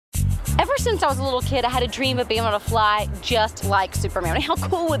Ever since I was a little kid, I had a dream of being able to fly just like Superman. How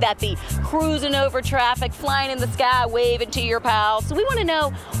cool would that be? Cruising over traffic, flying in the sky, waving to your pals. So we want to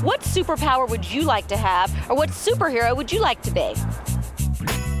know, what superpower would you like to have, or what superhero would you like to be?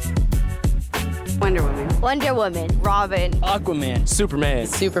 Wonder Woman. Wonder Woman. Robin. Aquaman. Superman.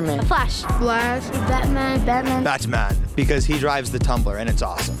 Superman. Flash. Flash. Batman. Batman, because he drives the tumbler and it's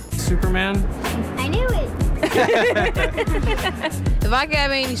awesome. Superman. I knew it. If I could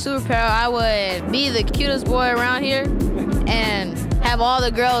have any superpower, I would be the cutest boy around here and have all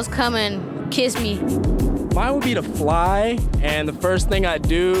the girls come and kiss me. Mine would be to fly, and the first thing I'd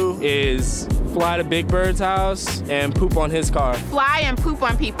do is fly to Big Bird's house and poop on his car. Fly and poop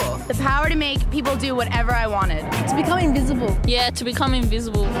on people. The power to make people do whatever I wanted. To become invisible. Yeah, to become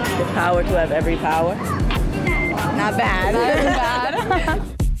invisible. The power to have every power. Not bad. Not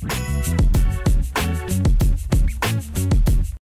bad.